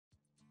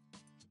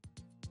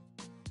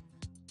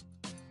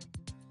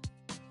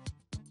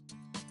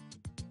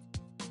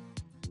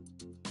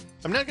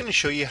I'm now going to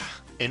show you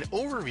an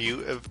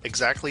overview of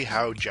exactly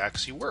how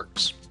Jaaxy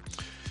works.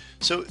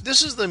 So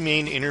this is the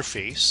main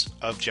interface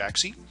of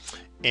Jaaxy,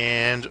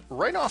 and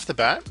right off the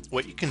bat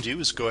what you can do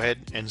is go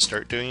ahead and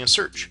start doing a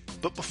search.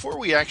 But before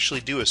we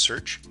actually do a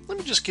search, let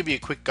me just give you a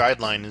quick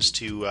guideline as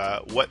to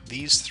what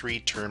these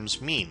three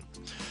terms mean.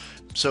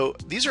 So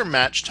these are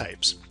match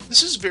types.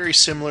 This is very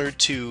similar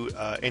to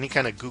any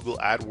kind of Google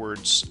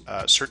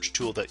AdWords search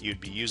tool that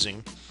you'd be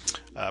using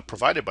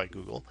provided by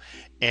Google.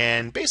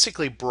 And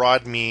basically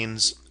broad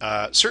means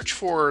search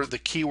for the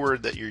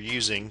keyword that you're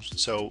using.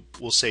 So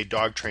we'll say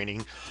dog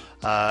training,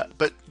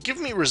 but give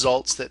me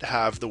results that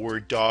have the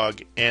word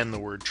dog and the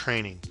word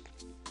training.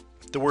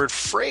 The word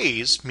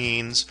phrase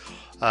means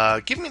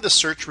give me the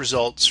search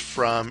results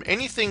from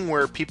anything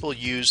where people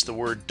use the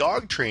word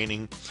dog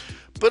training,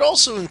 but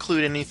also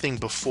include anything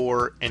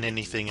before and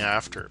anything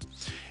after.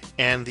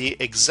 And the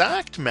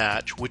exact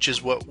match, which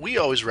is what we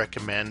always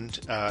recommend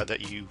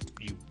that you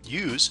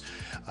use,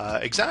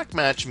 exact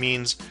match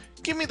means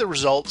give me the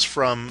results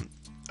from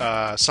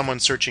someone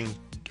searching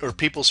or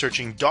people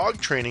searching dog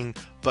training,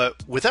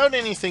 but without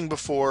anything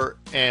before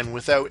and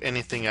without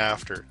anything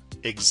after.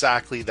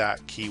 Exactly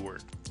that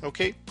keyword.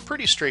 Okay,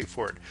 pretty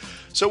straightforward.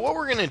 So what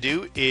we're going to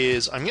do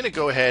is I'm going to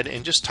go ahead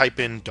and just type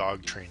in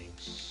dog training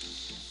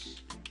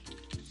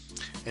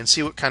and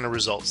see what kind of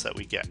results that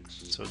we get.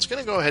 So it's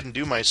going to go ahead and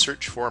do my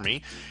search for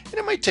me, and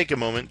it might take a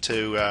moment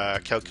to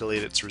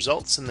calculate its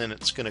results, and then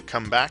it's going to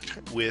come back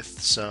with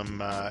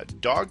some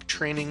dog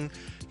training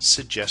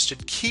suggested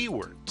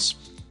keywords.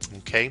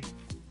 Okay,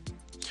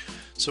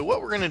 so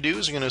what we're going to do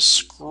is we're going to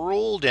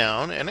scroll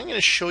down, and I'm going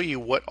to show you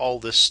what all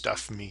this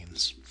stuff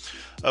means.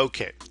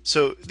 Okay,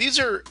 so these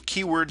are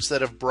keywords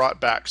that have brought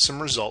back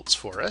some results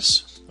for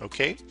us.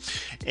 Okay,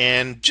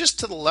 and just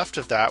to the left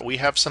of that we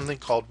have something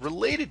called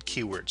related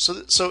keywords.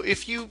 So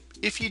if you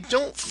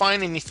don't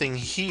find anything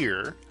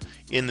here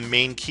in the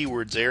main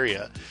keywords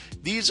area,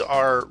 these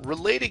are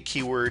related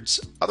keywords,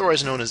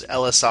 otherwise known as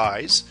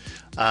LSIs,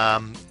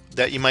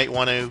 that you might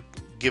want to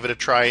give it a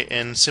try,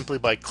 and simply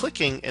by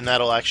clicking, and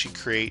that'll actually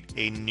create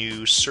a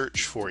new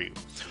search for you.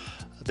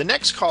 The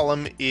next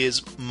column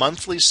is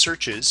monthly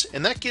searches,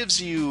 and that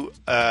gives you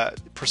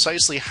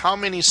precisely how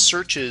many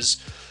searches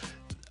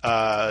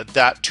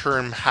that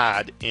term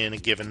had in a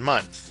given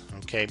month,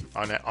 okay,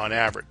 on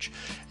average.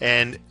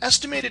 And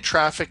estimated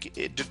traffic,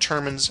 it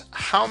determines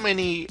how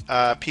many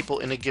people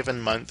in a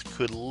given month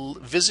could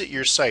visit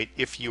your site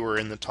if you were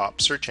in the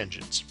top search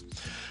engines.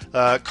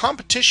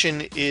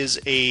 Competition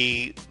is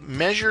a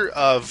measure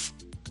of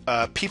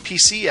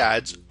PPC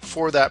ads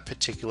for that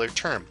particular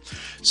term.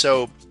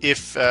 So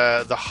if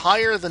the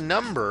higher the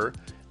number,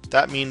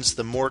 that means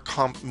the more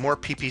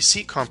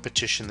PPC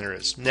competition there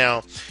is.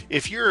 Now,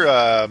 if you're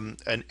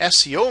an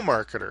SEO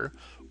marketer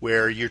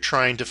where you're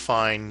trying to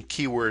find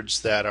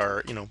keywords that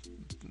are,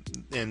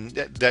 and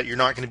that you're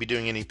not going to be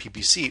doing any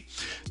PPC,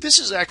 this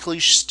is actually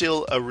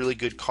still a really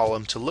good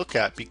column to look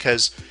at,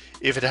 because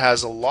if it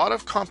has a lot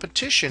of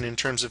competition in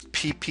terms of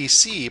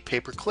PPC,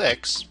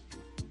 pay-per-clicks,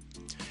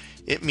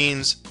 it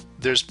means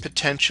there's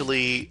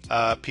potentially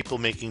people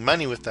making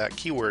money with that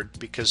keyword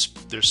because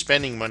they're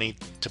spending money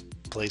to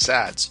place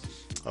ads.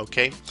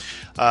 Okay,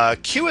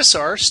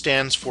 QSR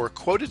stands for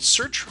quoted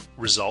search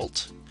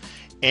result,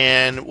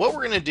 and what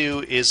we're going to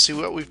do is see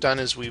what we've done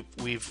is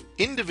we've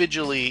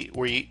individually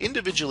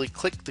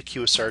click the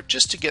QSR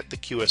just to get the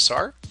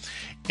QSR,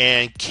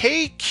 and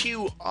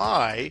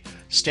KQI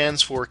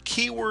stands for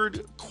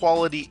keyword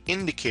quality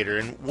indicator.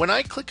 And when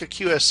I click a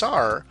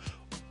QSR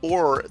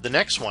or the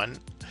next one,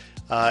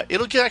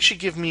 it'll actually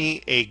give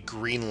me a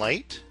green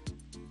light,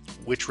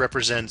 which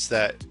represents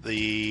that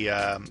the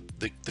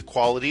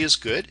quality is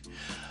good.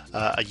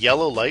 A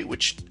yellow light,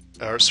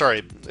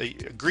 a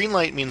green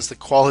light means the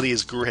quality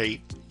is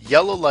great.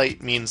 Yellow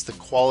light means the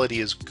quality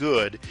is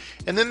good,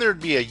 and then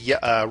there'd be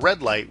a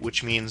red light,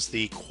 which means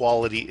the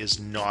quality is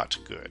not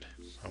good.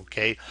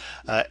 Okay,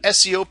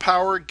 SEO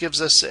power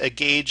gives us a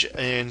gauge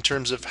in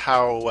terms of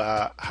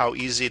how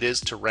easy it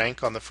is to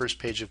rank on the first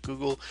page of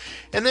Google,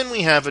 and then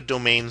we have a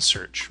domain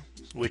search,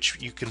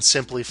 which you can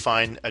simply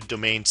find a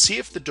domain, see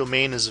if the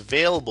domain is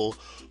available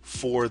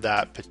for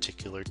that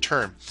particular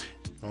term.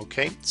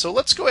 Okay, so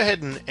let's go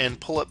ahead and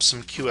pull up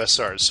some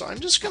QSRs. So I'm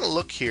just going to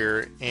look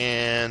here,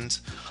 and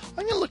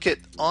I'm going to look at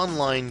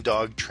online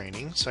dog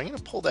training. So I'm going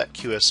to pull that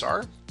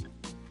QSR.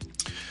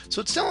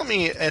 So it's telling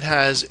me it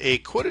has a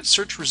quoted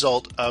search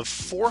result of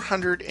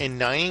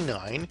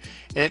 499, and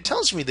it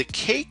tells me the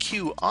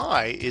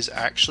KQI is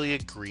actually a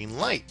green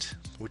light,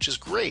 which is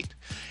great.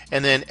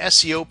 And then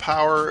SEO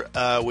power,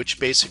 which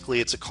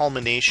basically it's a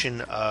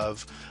culmination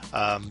of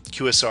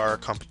QSR,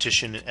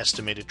 competition, and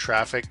estimated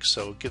traffic.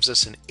 So it gives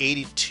us an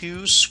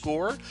 82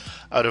 score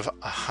out of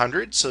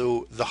 100.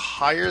 So the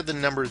higher the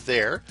number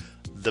there,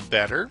 the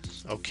better.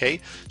 Okay,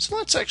 so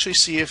let's actually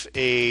see if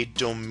a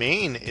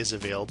domain is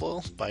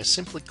available by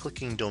simply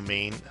clicking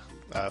domain,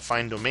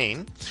 find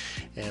domain,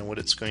 and what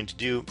it's going to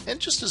do. And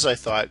just as I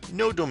thought,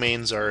 no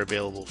domains are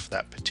available for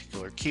that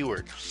particular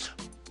keyword.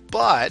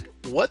 But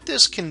what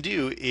this can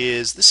do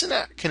is this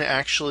can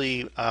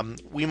actually,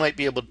 we might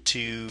be able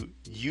to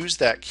use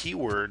that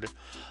keyword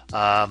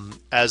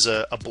as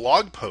a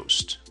blog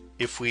post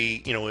if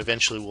we,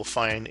 eventually we'll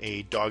find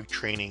a dog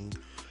training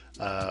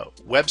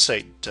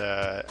website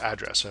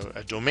address,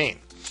 a domain.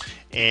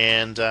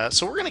 And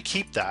so we're going to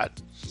keep that.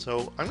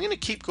 So I'm going to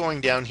keep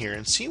going down here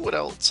and see what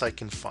else I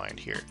can find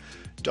here.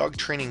 Dog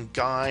training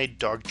guide,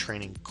 dog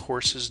training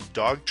courses,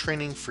 dog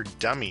training for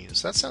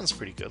dummies. That sounds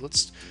pretty good.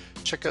 Let's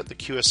check out the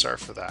QSR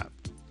for that.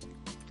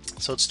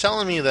 So it's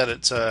telling me that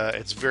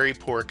it's very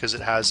poor because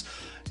it has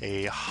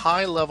a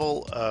high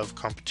level of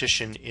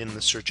competition in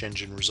the search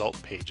engine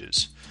result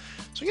pages.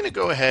 So I'm going to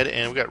go ahead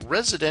and we've got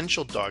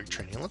residential dog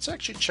training. Let's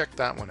actually check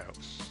that one out.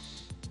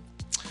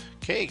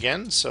 Okay,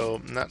 again,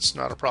 so that's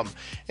not a problem.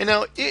 And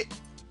now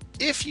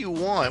if you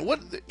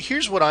want,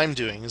 here's what I'm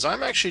doing is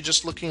I'm actually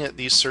just looking at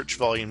these search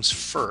volumes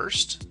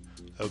first,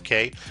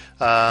 okay,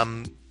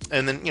 and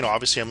then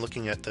obviously I'm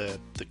looking at the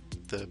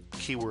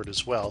keyword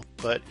as well.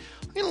 But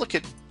I'm going to look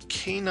at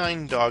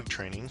canine dog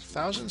training,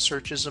 1,000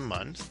 searches a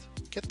month.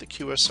 Get the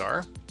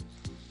QSR.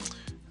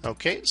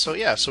 Okay, so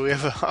yeah, so we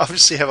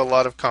obviously have a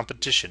lot of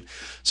competition.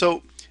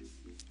 So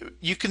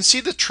you can see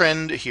the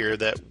trend here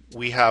that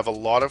we have a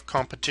lot of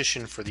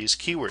competition for these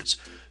keywords.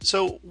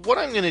 So what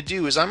I'm going to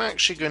do is I'm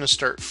actually going to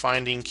start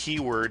finding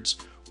keywords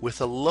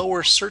with a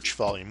lower search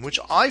volume, which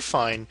I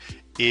find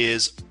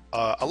is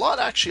a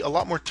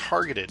lot more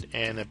targeted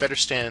and a better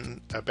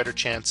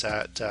chance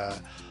at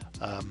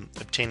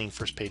obtaining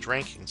first page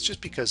rankings,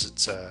 just because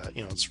it's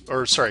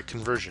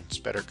conversions,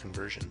 better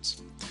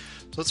conversions.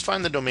 So let's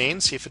find the domain,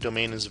 see if a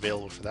domain is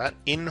available for that.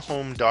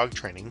 In-home dog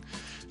training.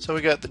 So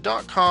we got the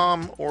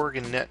 .com,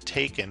 Oregon net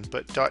taken,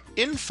 but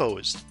 .info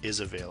is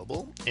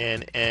available,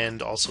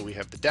 and also we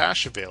have the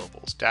dash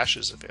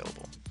is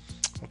available.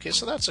 Okay,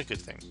 so that's a good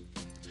thing.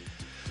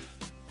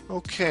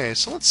 Okay,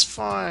 so let's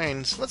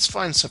find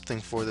something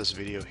for this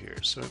video here.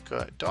 So we've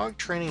got dog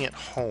training at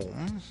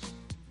home,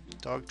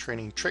 dog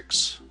training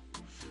tricks.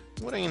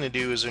 What I'm going to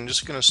do is I'm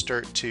just going to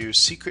start to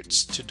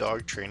secrets to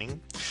dog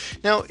training.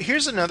 Now,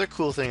 here's another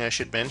cool thing I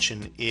should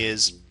mention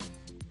is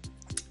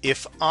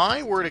if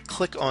I were to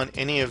click on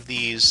any of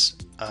these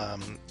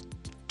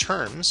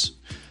terms,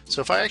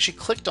 so if I actually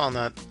clicked on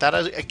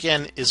that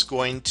again is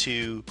going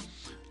to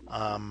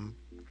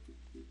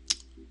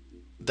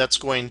that's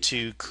going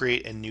to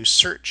create a new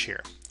search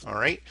here. All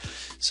right.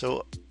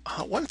 So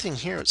one thing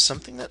here,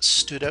 something that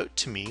stood out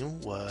to me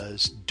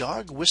was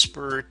dog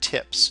whisperer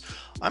tips.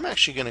 I'm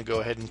actually going to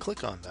go ahead and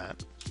click on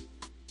that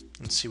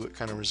and see what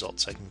kind of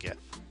results I can get.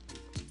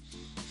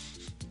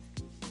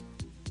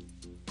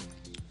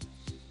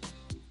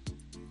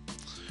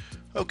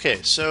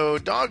 Okay, so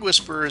dog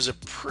whisperer is a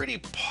pretty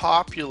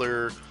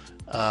popular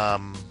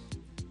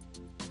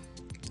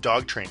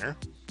dog trainer.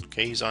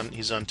 Okay, he's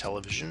on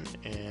television,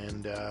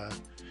 and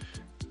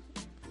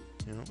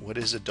what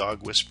is a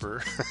dog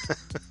whisperer?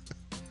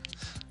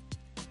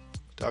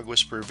 Dog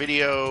whisperer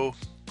video,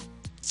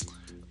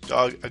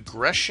 dog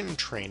aggression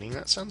training.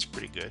 That sounds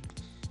pretty good.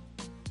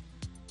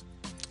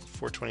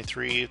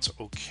 423. It's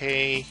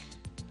okay.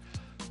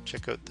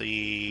 Check out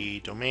the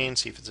domain,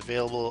 see if it's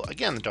available.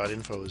 Again, the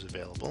 .info is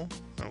available.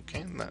 Okay,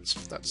 and that's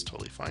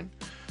totally fine.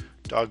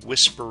 Dog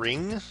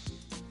whispering.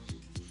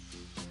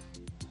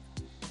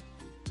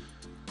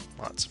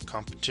 Lots of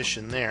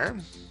competition there.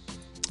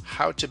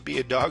 How to be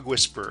a dog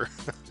whisperer.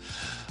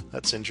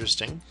 That's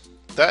interesting.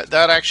 That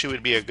actually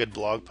would be a good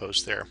blog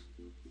post there.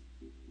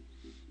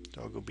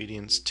 Dog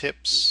obedience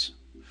tips.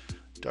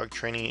 Dog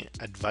training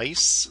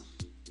advice.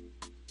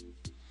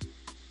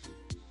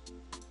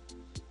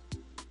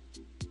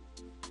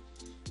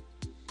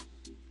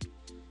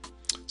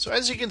 So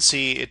as you can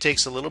see, it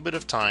takes a little bit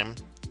of time.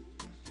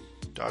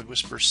 Dog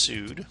whisperer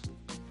sued.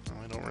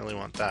 Oh, I don't really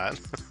want that.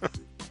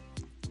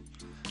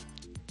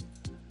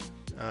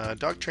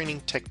 Dog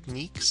training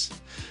techniques.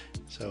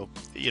 So,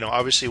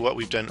 obviously what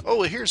we've done.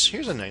 Oh, here's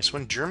a nice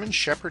one. German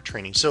Shepherd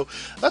training. So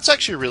that's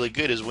actually really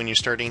good, is when you're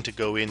starting to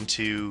go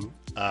into,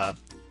 kind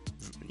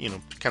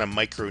of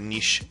micro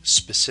niche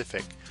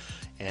specific.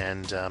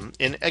 And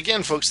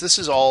again, folks, this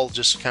is all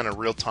just kind of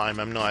real time.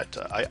 I'm not.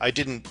 I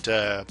didn't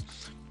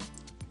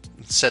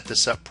set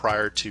this up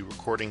prior to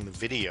recording the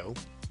video.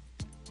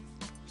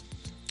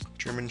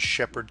 German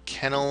Shepherd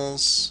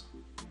kennels.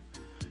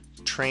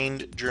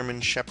 Trained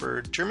German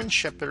Shepherd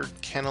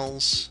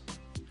kennels.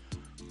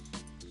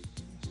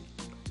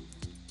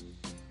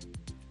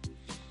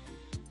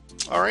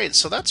 All right,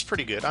 so that's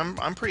pretty good.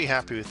 I'm pretty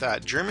happy with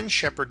that. German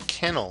Shepherd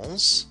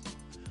kennels.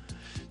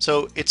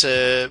 So it's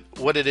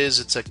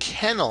it's a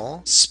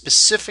kennel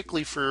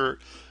specifically for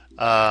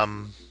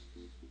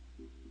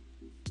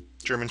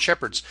German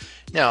Shepherds.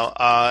 Now,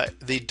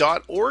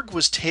 the .org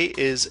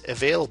is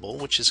available,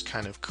 which is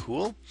kind of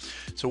cool.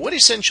 So what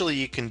essentially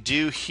you can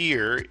do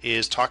here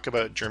is talk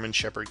about German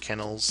Shepherd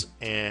kennels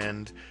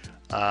and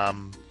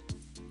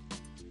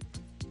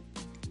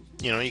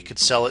You could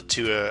sell it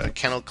to a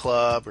kennel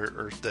club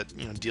or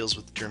that deals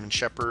with German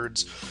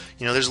shepherds.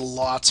 There's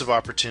lots of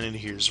opportunity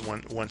here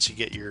once you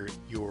get your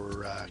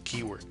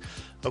keyword.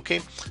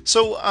 Okay,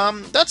 so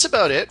that's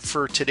about it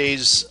for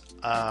today's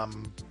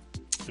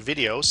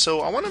video.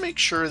 So I want to make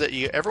sure that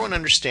everyone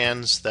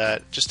understands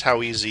that just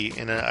how easy,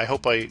 and I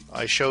hope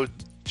I showed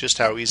just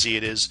how easy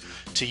it is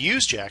to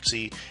use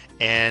Jaaxy.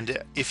 And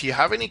if you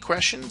have any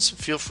questions,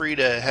 feel free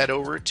to head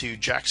over to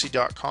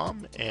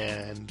jaaxy.com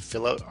and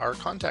fill out our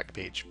contact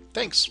page.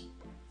 Thanks.